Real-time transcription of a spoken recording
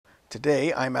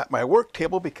Today I'm at my work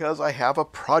table because I have a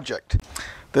project.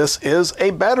 This is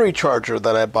a battery charger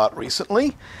that I bought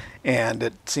recently, and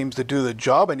it seems to do the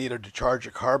job. I needed to charge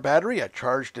a car battery. I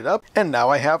charged it up, and now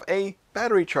I have a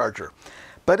battery charger.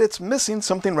 But it's missing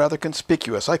something rather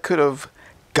conspicuous. I could have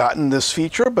gotten this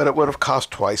feature, but it would have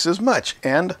cost twice as much,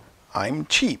 and I'm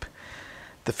cheap.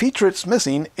 The feature it's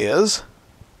missing is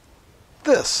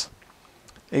this,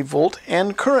 a volt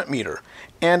and current meter.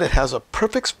 And it has a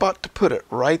perfect spot to put it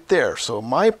right there. So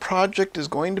my project is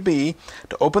going to be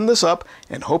to open this up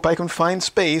and hope I can find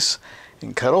space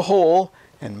and cut a hole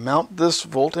and mount this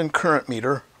volt and current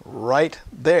meter right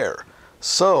there.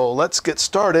 So let's get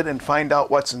started and find out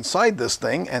what's inside this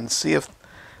thing and see if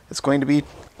it's going to be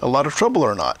a lot of trouble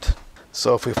or not.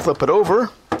 So if we flip it over,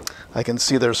 I can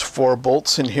see there's 4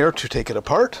 bolts in here to take it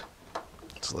apart.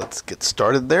 So let's get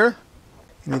started there.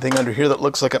 Anything under here that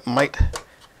looks like it might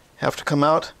have to come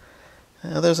out?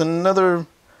 There's another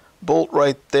bolt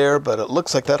right there, but it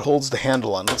looks like that holds the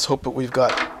handle on. Let's hope that we've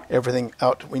got everything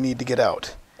out we need to get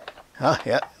out.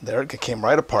 Yeah, there it came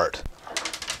right apart.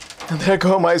 And there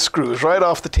go my screws right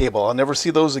off the table. I'll never see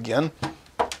those again.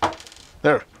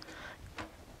 There.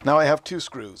 Now I have 2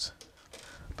 screws.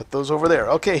 Put those over there.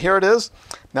 Okay, here it is.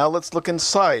 Now let's look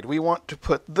inside. We want to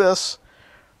put this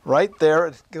right there.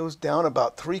 It goes down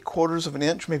about 3/4 of an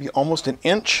inch, maybe almost an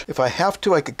inch. If I have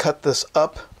to, I could cut this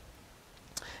up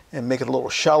and make it a little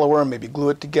shallower and maybe glue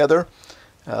it together.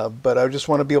 But I just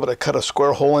want to be able to cut a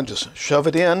square hole and just shove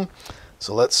it in.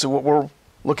 So let's see what we're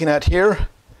looking at here.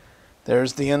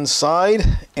 There's the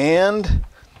inside, and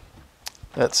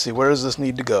let's see, where does this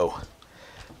need to go?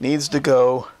 Needs to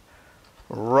go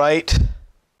right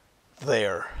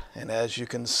there. And as you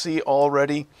can see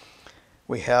already,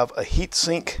 we have a heat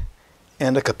sink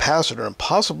and a capacitor, and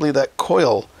possibly that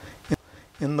coil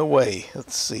in the way.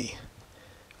 Let's see.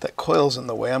 If that coil's in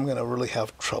the way, I'm going to really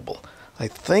have trouble. I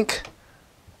think,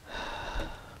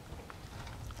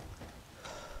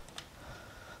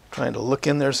 trying to look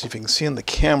in there, see if you can see in the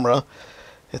camera,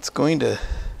 it's going to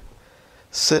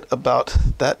sit about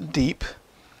that deep.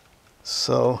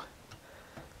 So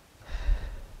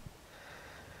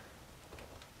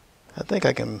I think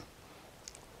I can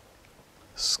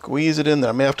squeeze it in there.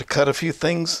 I may have to cut a few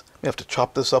things. I may have to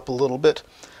chop this up a little bit,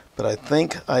 but I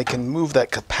think I can move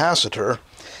that capacitor.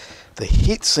 The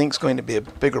heat sink's going to be a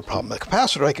bigger problem. The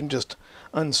capacitor I can just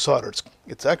unsolder.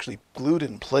 It's actually glued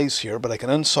in place here, but I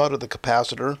can unsolder the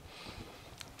capacitor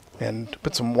and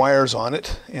put some wires on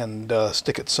it and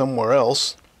stick it somewhere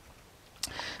else.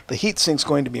 The heat sink's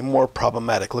going to be more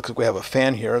problematic. Looks like we have a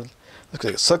fan here. Looks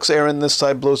like it sucks air in this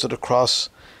side, blows it across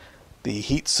the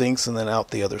heat sinks and then out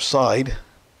the other side.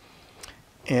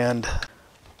 And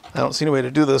I don't see any way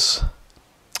to do this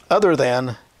other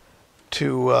than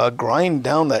to grind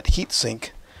down that heat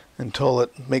sink until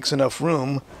it makes enough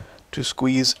room to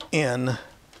squeeze in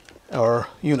our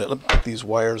unit. Let me put these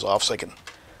wires off so I can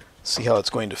see how it's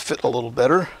going to fit a little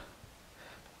better.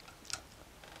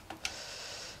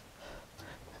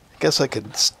 I guess I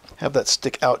could have that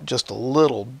stick out just a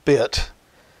little bit.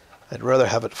 I'd rather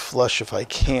have it flush if I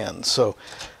can. So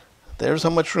there's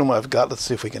how much room I've got. Let's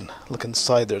see if we can look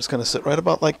inside there. It's going to sit right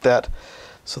about like that.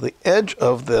 So the edge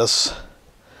of this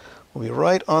will be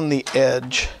right on the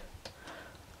edge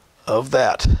of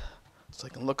that. So I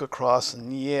can look across,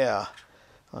 and yeah,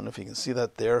 I don't know if you can see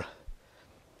that there.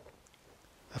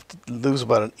 I have to lose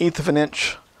about 1/8 of an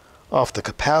inch off the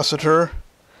capacitor.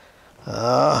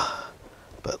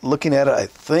 But looking at it, I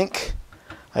think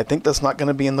that's not going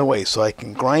to be in the way. So I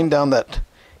can grind down that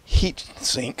heat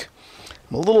sink.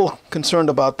 I'm a little concerned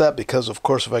about that because, of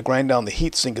course, if I grind down the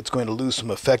heat sink, it's going to lose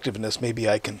some effectiveness. Maybe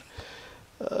I can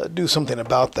do something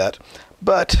about that.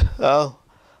 But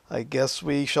I guess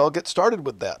we shall get started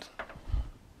with that.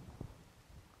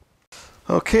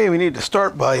 Okay, we need to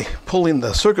start by pulling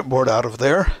the circuit board out of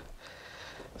there.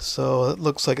 So it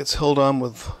looks like it's held on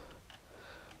with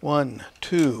 1,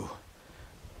 2,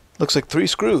 looks like 3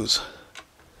 screws.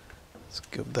 Let's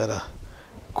give that a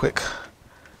quick.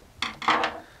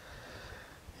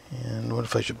 And what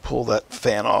if I should pull that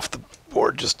fan off the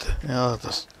board? Just,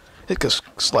 it just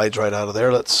slides right out of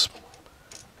there. Let's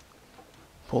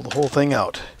pull the whole thing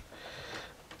out.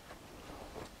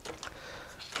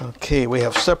 Okay, we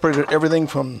have separated everything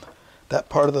from that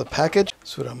part of the package.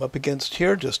 So what I'm up against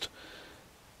here, just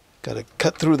got to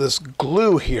cut through this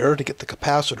glue here to get the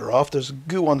capacitor off. There's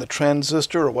goo on the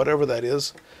transistor or whatever that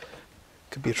is.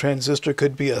 Could be a transistor,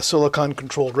 could be a silicon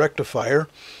controlled rectifier.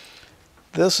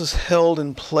 This is held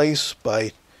in place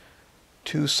by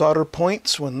 2 solder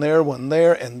points, one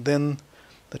there, and then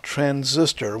the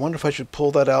transistor. I wonder if I should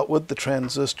pull that out with the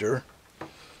transistor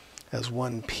as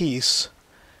one piece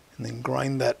and then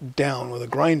grind that down with a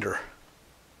grinder.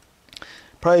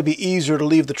 Probably be easier to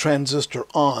leave the transistor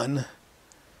on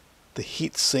the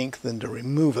heat sink than to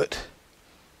remove it.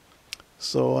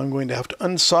 So I'm going to have to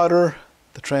unsolder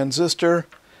the transistor,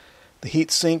 the heat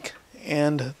sink,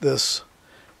 and this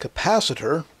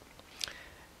capacitor,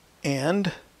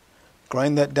 and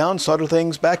grind that down, solder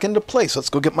things back into place. Let's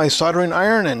go get my soldering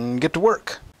iron and get to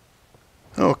work.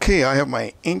 Okay, I have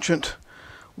my ancient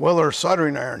Weller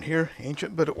soldering iron here.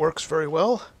 Ancient, but it works very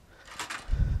well.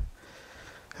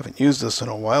 Haven't used this in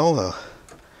a while. The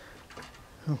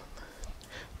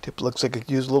tip looks like it could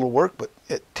use a little work, but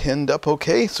it tinned up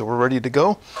okay, so we're ready to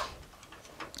go.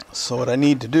 So what I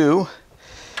need to do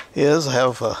is I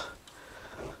have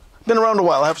been around a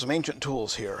while. I have some ancient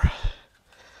tools here.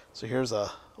 So here's a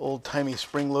old-timey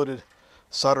spring-loaded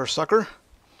solder sucker,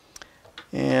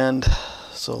 and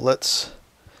so let's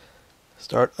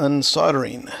start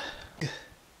unsoldering.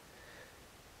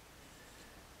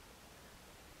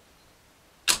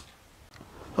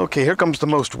 Okay, here comes the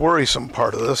most worrisome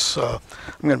part of this. I'm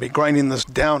going to be grinding this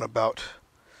down about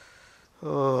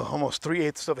almost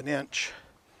 3/8 of an inch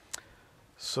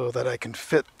so that I can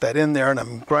fit that in there, and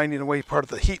I'm grinding away part of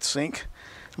the heat sink.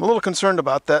 I'm a little concerned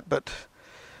about that, but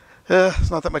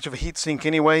it's not that much of a heat sink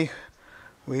anyway.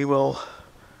 We will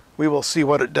see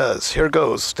what it does. Here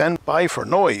goes. Stand by for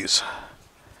noise.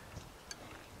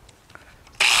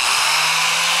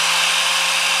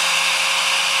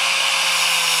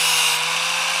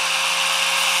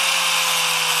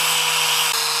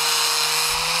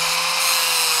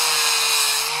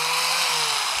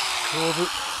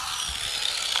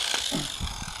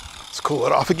 Let's cool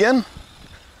it off again.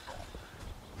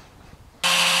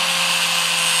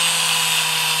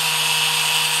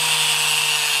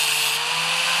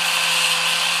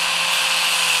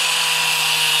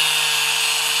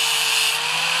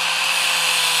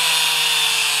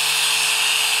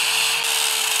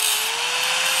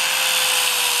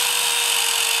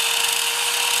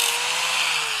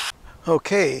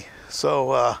 Okay,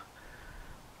 so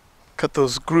cut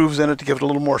those grooves in it to give it a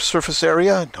little more surface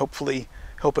area and hopefully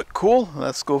help it cool.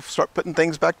 Let's go start putting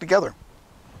things back together.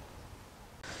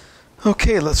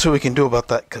 Okay, let's see what we can do about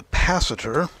that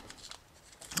capacitor.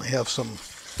 I have some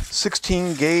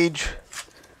 16 gauge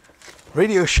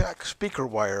Radio Shack speaker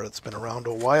wire that's been around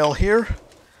a while here.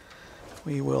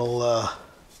 We will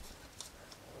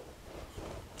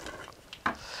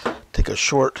take a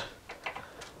short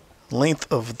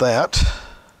length of that.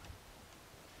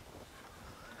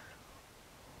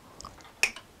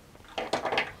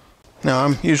 Now,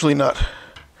 I'm usually not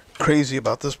crazy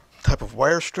about this type of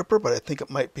wire stripper, but I think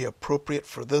it might be appropriate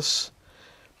for this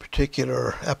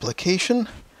particular application.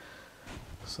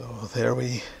 So there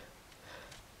we...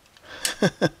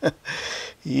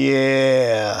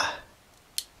 yeah.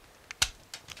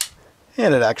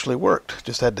 And it actually worked.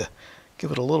 Just had to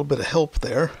give it a little bit of help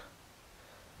there.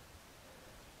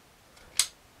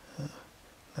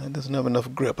 It doesn't have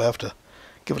enough grip. I have to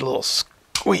give it a little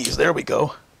squeeze. There we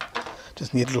go.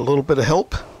 Just needed a little bit of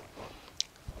help.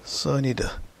 So I need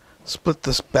to split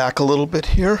this back a little bit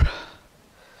here.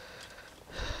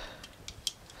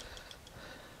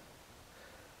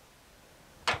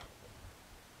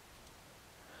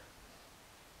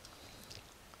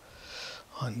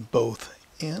 On both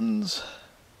ends.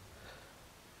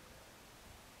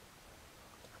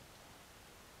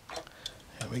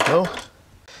 There we go.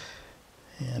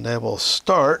 And I will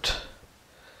start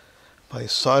by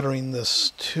soldering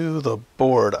this to the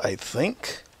board, I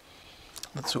think.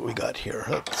 That's what we got here.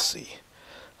 Let's see.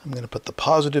 I'm going to put the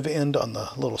positive end on the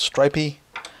little stripy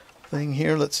thing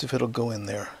here. Let's see if it'll go in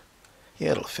there.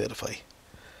 Yeah, it'll fit if I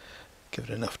give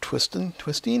it enough twisting.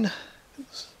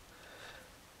 Oops.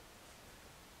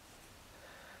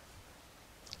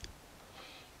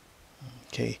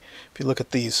 Okay, if you look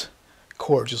at these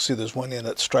cords, you'll see there's one end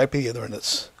that's stripy, the other end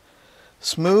that's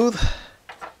smooth.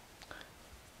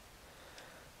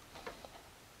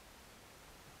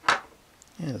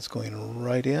 And it's going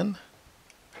right in.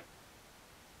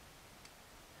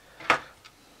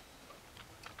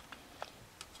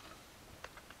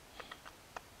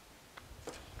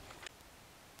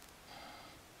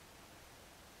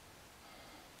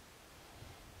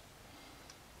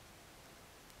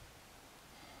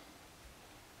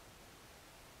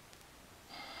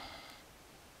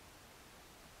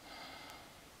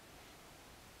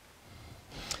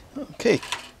 Okay,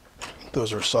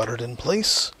 those are soldered in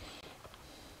place.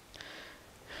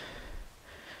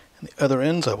 And the other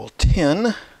ends I will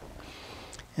tin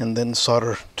and then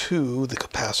solder to the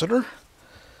capacitor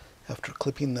after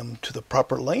clipping them to the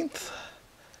proper length.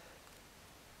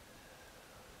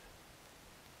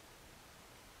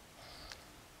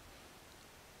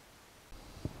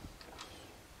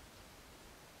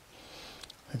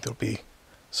 think there'll be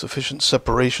sufficient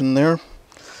separation there.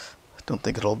 I don't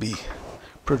think it'll be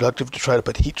productive to try to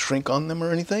put heat shrink on them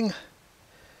or anything.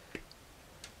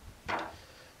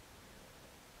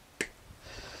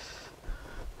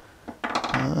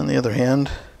 On the other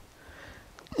hand,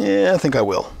 yeah, I think I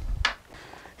will.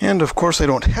 And of course I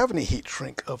don't have any heat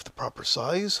shrink of the proper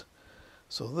size,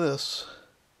 so this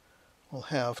will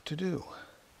have to do.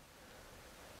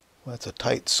 Well, that's a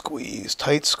tight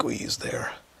squeeze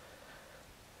there.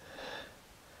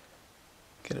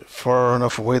 Get it far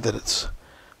enough away that it's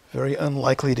very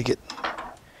unlikely to get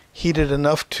heated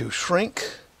enough to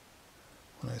shrink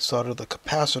when I solder the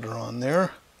capacitor on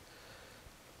there.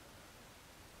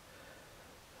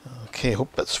 Okay,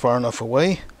 hope that's far enough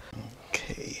away.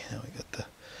 Okay, now we got to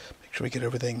make sure we get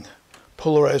everything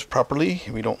polarized properly.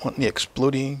 We don't want any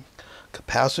exploding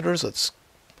capacitors. Let's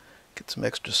get some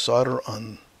extra solder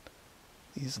on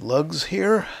these lugs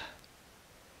here.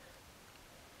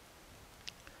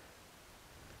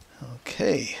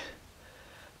 Okay,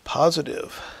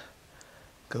 positive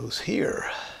goes here.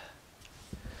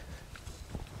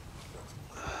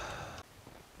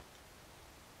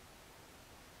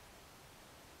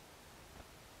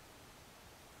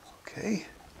 Okay,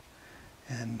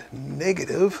 and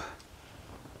negative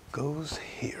goes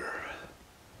here.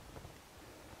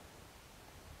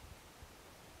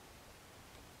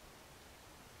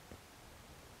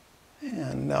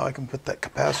 And now I can put that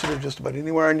capacitor just about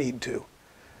anywhere I need to.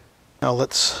 Now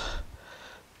let's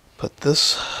put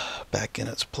this back in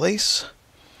its place.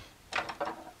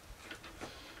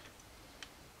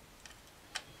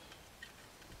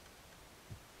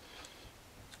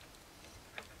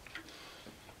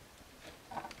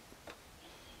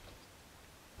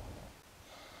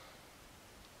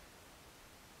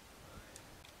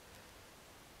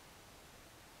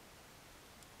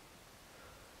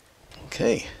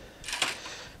 Okay.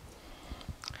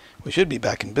 We should be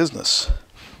back in business.